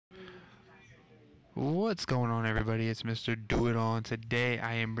What's going on, everybody? It's Mr. Do It On. Today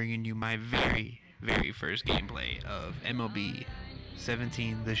I am bringing you my very first gameplay of MLB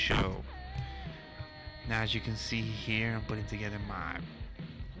 17 The Show. Now, as you can see here, I'm putting together my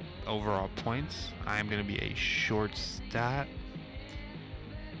overall points. I am going to be a short stat.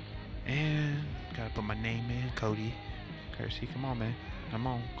 And gotta put my name in, Cody. Kersey, come on, man. Come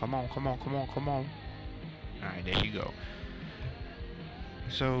on. Alright, there you go.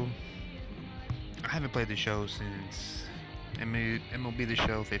 So, I haven't played the show since MLB The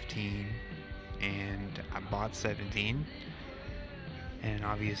Show 15, and I bought 17, and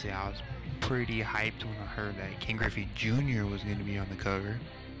obviously I was pretty hyped when I heard that Ken Griffey Jr. was going to be on the cover.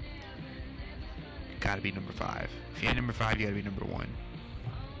 Gotta be number 5. If you're number 5, you gotta be number 1.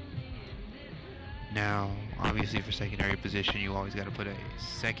 Now, obviously for secondary position, you always gotta put a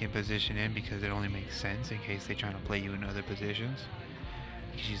second position in because it only makes sense in case they're trying to play you in other positions.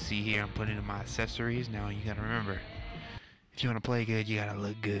 As you see here, I'm putting in my accessories. Now you gotta remember, if you want to play good, you gotta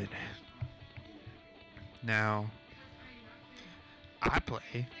look good. Now, I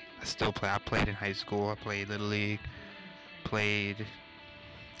still play. I played in high school. I played Little League. Played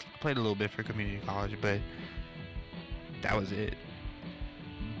a little bit for community college, but that was it.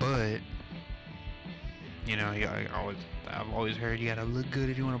 But you know, I've always heard you gotta look good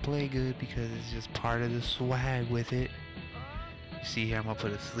if you want to play good because it's just part of the swag with it. You see here, I'm gonna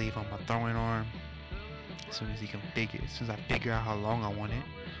put a sleeve on my throwing arm. As soon as I figure out how long I want it.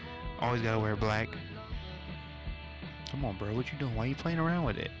 Always gotta wear black. Come on, bro, what you doing? Why are you playing around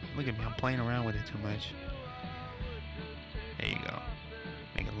with it? Look at me, I'm playing around with it too much. There you go.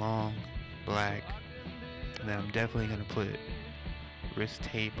 Make it long, black. And then I'm definitely gonna put wrist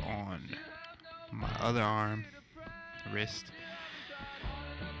tape on my other arm, wrist.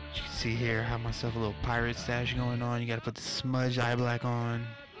 You can see here, I have myself a little pirate stash going on. You gotta put the smudge eye black on,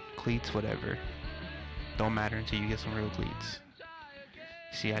 cleats, whatever. Don't matter until you get some real cleats.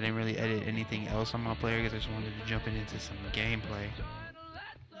 See, I didn't really edit anything else on my player because I just wanted to jump into some gameplay.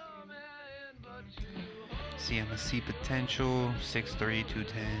 See, I'm a C potential, 6'3",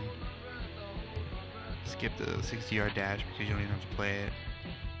 210. Skip the 60-yard dash because you don't even have to play it.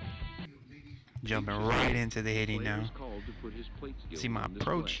 Jumping right into the hitting now. See, my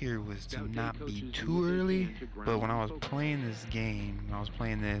approach here was to not be too early, but when I was playing this game, I was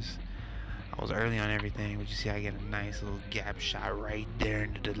early on everything. But you see, I get a nice little gap shot right there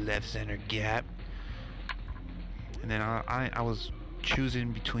into the left center gap. And then I was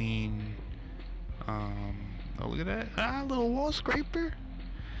choosing between, oh, look at that, a little wall scraper.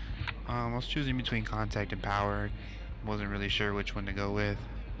 I was choosing between contact and power. Wasn't really sure which one to go with.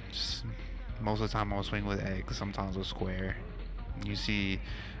 Most of the time I'll swing with X, sometimes with square. You see,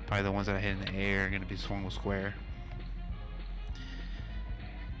 probably the ones that I hit in the air are going to be swung with square.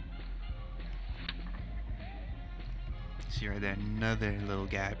 See right there, another little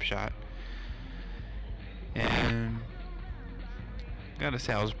gap shot. And gotta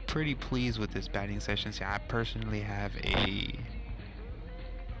say, I was pretty pleased with this batting session. See, I personally have a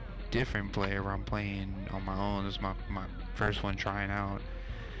different player where I'm playing on my own. This is my first one trying out.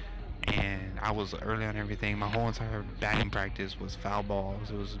 And I was early on everything. My whole entire batting practice was foul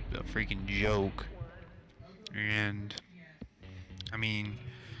balls. It was a freaking joke. And I mean,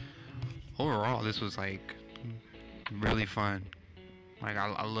 overall, this was like really fun. Like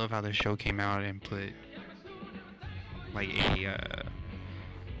I love how the show came out and put like a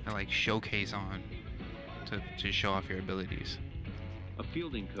like showcase on to show off your abilities. A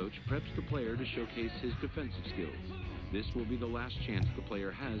fielding coach preps the player to showcase his defensive skills. This will be the last chance the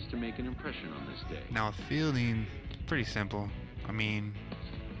player has to make an impression on this day. Now fielding, pretty simple. I mean,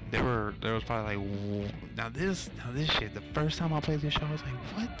 there was probably like, now this shit. The first time I played this show, I was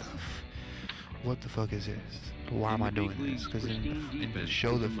like, what the fuck is this? Why am I doing this? Because in the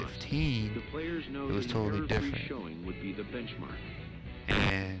show, the 15, it was totally different. Showing would be the benchmark.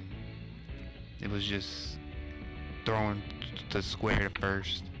 And it was just throwing the square to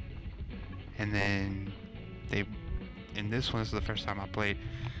first, and then in this one, this is the first time I played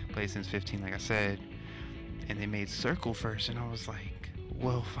since 15, like I said, and they made circle first, and I was like,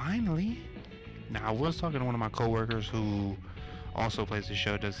 well, finally. Now, I was talking to one of my coworkers who also plays the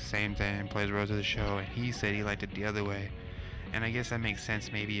show, does the same thing, plays Road to the Show, and he said he liked it the other way, and I guess that makes sense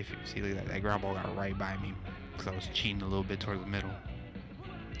maybe if you see that ground ball got right by me, because I was cheating a little bit toward the middle.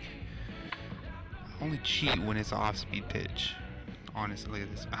 I only cheat when it's an off-speed pitch. Honestly, look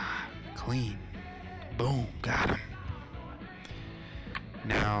at this. Clean. Boom, got him.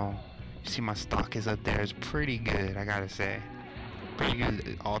 Now, you see my stock is up there. It's pretty good, I gotta say. Pretty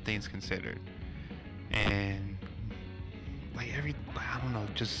good, all things considered. And like I don't know,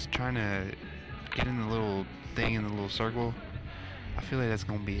 just trying to getting the little thing in the little circle, I feel like that's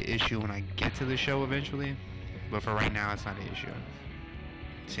gonna be an issue when I get to the show eventually. But for right now, it's not an issue.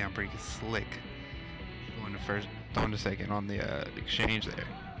 See, I'm pretty slick. Going to first, throwing to second on the exchange there.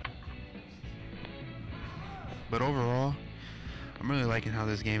 But overall, I'm really liking how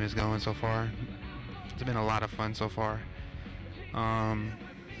this game is going so far. It's been a lot of fun so far.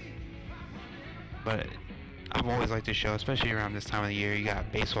 But I've always liked this show, especially around this time of the year. You got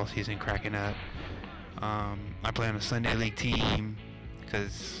baseball season cracking up. I play on a Sunday league team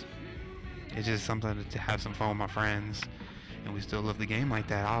because it's just something to have some fun with my friends, and we still love the game like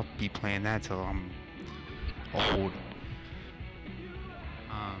that. I'll be playing that till I'm old.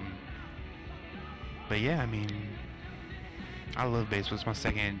 But yeah, I mean, I love baseball. It's my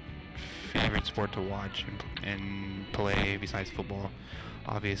second favorite sport to watch and play besides football,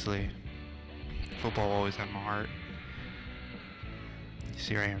 obviously. Football will always have my heart. You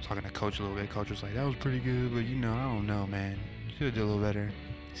see, right here, I'm talking to Coach a little bit. Coach was like, that was pretty good, but you know, I don't know, man. You could have did a little better.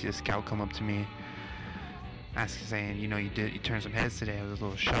 See a scout come up to me, saying, you know, you turned some heads today. It was a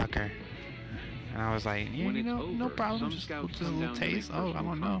little shocker. And I was like, yeah, you know, no problem. Just a little taste. Oh, I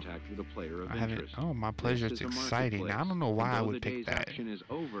don't know. I haven't. Oh, my pleasure. It's exciting. Now, I don't know why I would pick that. It's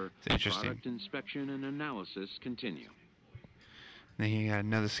interesting. Product inspection and analysis continue. Then you got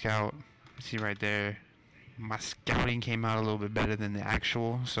another scout. See right there. My scouting came out a little bit better than the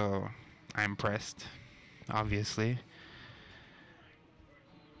actual, so I'm impressed, obviously.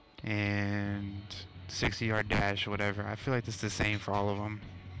 And 60-yard dash, whatever. I feel like it's the same for all of them.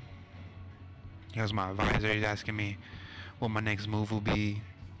 Here's my advisor. He's asking me what my next move will be.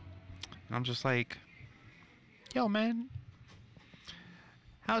 And I'm just like, yo, man,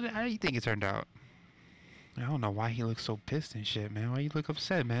 how do you think it turned out? I don't know why he looks so pissed and shit, man. Why you look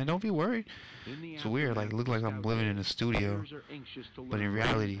upset, man? Don't be worried. It's weird. Like, look like I'm living in a studio. But in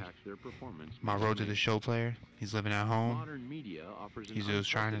reality, my road to the show player, he's living at home. He's just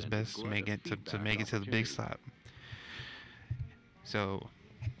trying his best to make it to the big stop. So,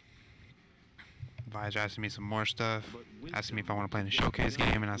 advisor asking me some more stuff, asking me if I want to play in the showcase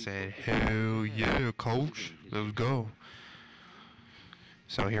game, and I said, hell yeah, coach, let's go.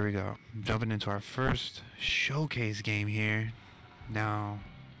 So here we go, jumping into our first showcase game here. Now,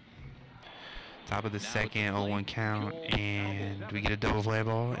 top of the second, 0-1 count, and we get a double play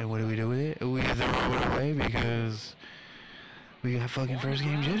ball, and what do we do with it? We throw it away because we got fucking first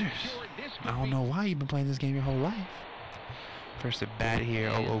game jitters. I don't know why you've been playing this game your whole life. First at bat here,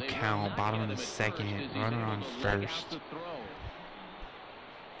 0-0 count, bottom of the second, runner on first.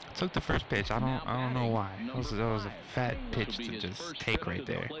 Took the first pitch. I don't know why. That was a fat pitch to just take right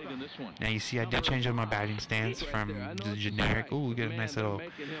there. Now you see I did change up my batting stance from the generic. Ooh, we get a nice little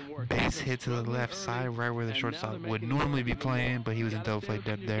base hit to the left side, right where the shortstop would normally be playing, but he was in double play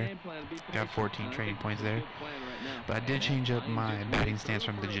depth there. Got 14 training points there. But I did change up my batting stance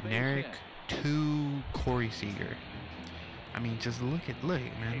from the generic to Corey Seager. I mean, just look,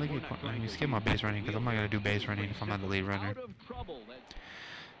 man. Look at. Let me skip my base running because I'm not gonna do base running if I'm not the lead runner.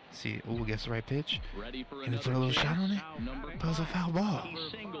 See, ooh, guess the right pitch. Can we put a little shot on it? But it was a foul ball.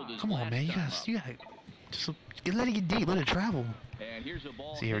 Come on, man. You gotta just let it get deep. Let it travel.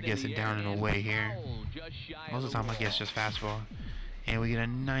 See here, gets it down and away here. Most of the time, I guess just fastball. And we get a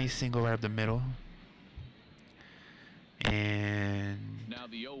nice single right up the middle. And now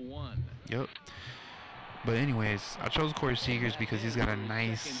the 0-1. Yep. But anyways, I chose Corey Seegers because he's got a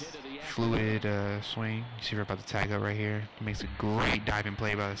nice fluid swing. You see we're about to tag up right here. He makes a great diving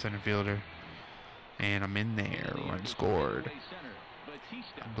play by the center fielder. And I'm in there. Run scored.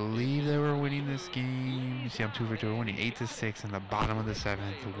 I believe they were winning this game. You see I'm 2 for 2. We're winning 8-6 in the bottom of the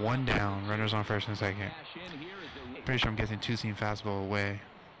 7th. 1 down. Runners on first and second. Pretty sure I'm guessing 2-seam fastball away.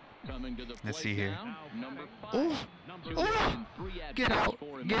 Let's see here. Oh! Oh! Get out!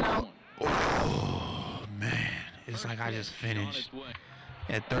 Get out! Oh, man. It's like I just finished.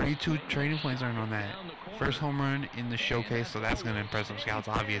 At 32 training points earned on that. First home run in the showcase, so that's going to impress some scouts,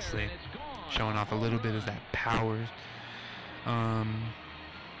 obviously. Showing off a little bit of that power.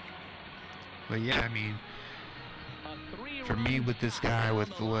 But yeah, I mean, for me with this guy, with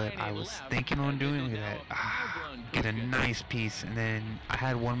what I was thinking on doing, look at that. Get a nice piece, and then I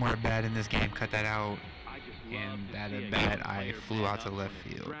had one more at bat in this game, cut that out. And that at bat, I flew out to left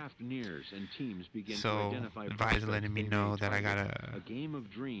field. So, advisor letting me know that I got a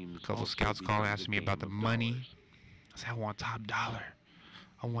couple scouts calling, asking me about the money. I said, I want top dollar.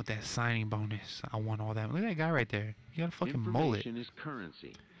 I want that signing bonus. I want all that. Look at that guy right there. You got a fucking mullet.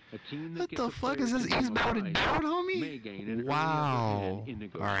 What the fuck is this eastbound and down, homie? Wow.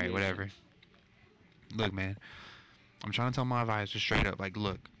 Alright, whatever. Look, man. I'm trying to tell my advisor straight up, like,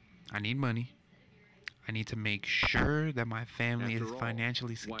 look, I need money. I need to make sure that my family is After all,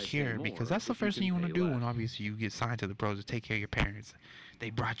 financially why pay secure, more because that's the if you first thing can you want to pay do less? when obviously you get signed to the pros, to take care of your parents.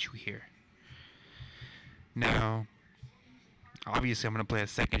 They brought you here. Now, obviously I'm going to play a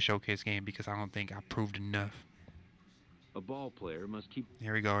second showcase game because I don't think I proved enough. A ball player must keep.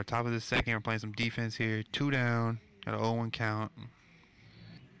 Here we go. Top of the second, we're playing some defense here. 2 down. Got an 0-1 count.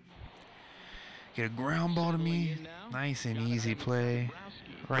 Get a ground ball to me. Nice and easy play.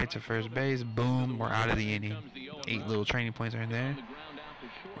 Right to first base. Boom. We're out of the inning. 8 little training points are in there.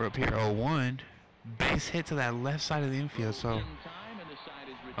 We're up here 0-1. Base hit to that left side of the infield. So,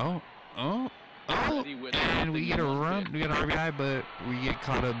 oh, and we get a run. We get an RBI, but we get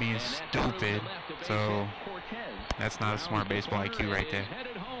caught up being stupid. So, that's not a smart baseball IQ right there.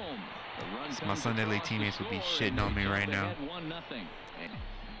 So my Sunday League teammates would be shitting on me right now.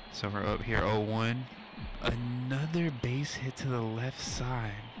 So we're up here 0-1. Another base hit to the left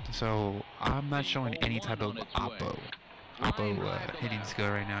side. So I'm not showing any type of oppo hitting skill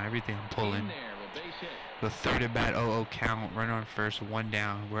right now. Everything I'm pulling. The third at bat 0-0 count. Runner on first, 1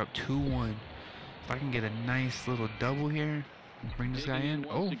 down. We're up 2-1. If I can get a nice little double here, bring this guy in.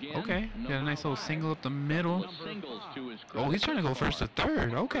 Oh, okay. Got a nice little single up the middle. Oh, he's trying to go first to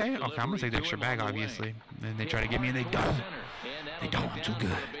third. Okay. Okay, I'm going to take the extra bag, obviously. And they try to get me, and they don't. They don't. I'm too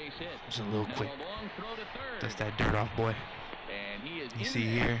good. Just a little quick. Dust that dirt off, boy. You see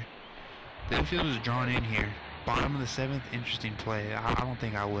here, the infield is drawn in here. Bottom of the 7th, interesting play. I don't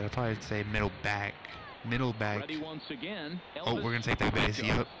think I would. I'd probably say middle back. Middle back. Oh, we're going to take that base.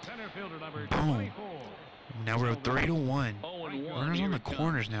 Yep. Boom. Now we're up 3-1. Runners on the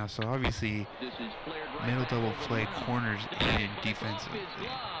corners now, so obviously middle double play, corners in defensive.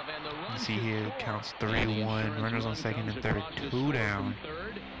 You see here, it counts 3-1. Runners on second and third, 2 down.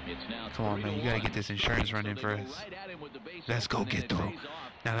 Come on, man, you gotta get this insurance run in for us. Let's go get through.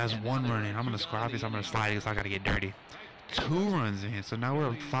 Now that's 1 run in. I'm gonna score. Obviously, I'm gonna slide because I gotta get dirty. 2 runs in, so now we're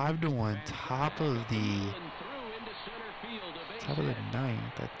up 5-1. Top of the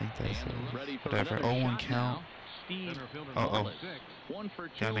 9th, I think that's whatever. 0-1 count.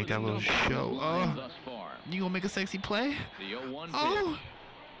 Gotta make that little show. Oh, you gonna make a sexy play? Oh,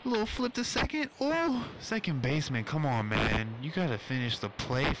 a little flip to second. Oh, second baseman. Come on, man. You gotta finish the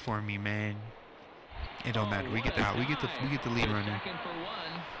play for me, man. It don't matter. We get the lead runner.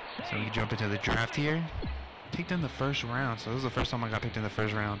 So we jump into the draft here. Picked in the first round. So this is the first time I got picked in the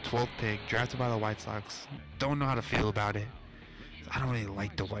first round. 12th pick, drafted by the White Sox. Don't know how to feel about it. I don't really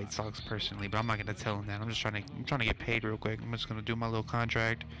like the White Sox personally, but I'm not gonna tell them that. I'm trying to get paid real quick. I'm just gonna do my little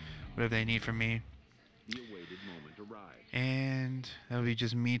contract, whatever they need from me. And that'll be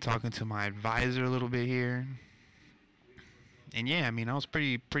just me talking to my advisor a little bit here. And yeah, I mean, I was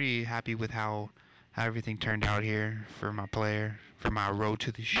pretty happy with how everything turned out here for my player, for my road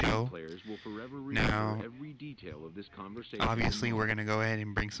to the show. Now, obviously, we're going to go ahead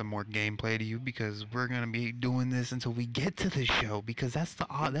and bring some more gameplay to you because we're going to be doing this until we get to the show, because that's the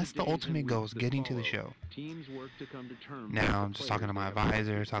ultimate goal, is getting to the show. Now, I'm just talking to my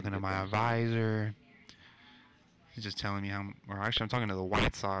advisor. He's just telling me I'm talking to the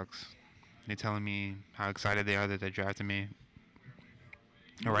White Sox. They're telling me how excited they are that they drafted me.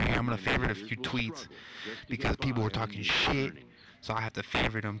 Alright, I'm going to favorite a few tweets because people were talking shit, so I have to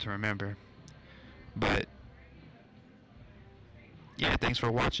favorite them to remember. But, yeah, thanks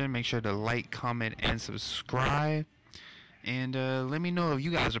for watching. Make sure to like, comment, and subscribe. And let me know if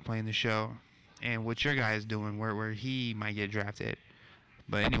you guys are playing the show and what your guys doing, where he might get drafted.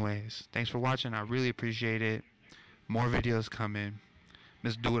 But anyways, thanks for watching. I really appreciate it. More videos coming.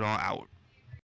 Let's do it all out.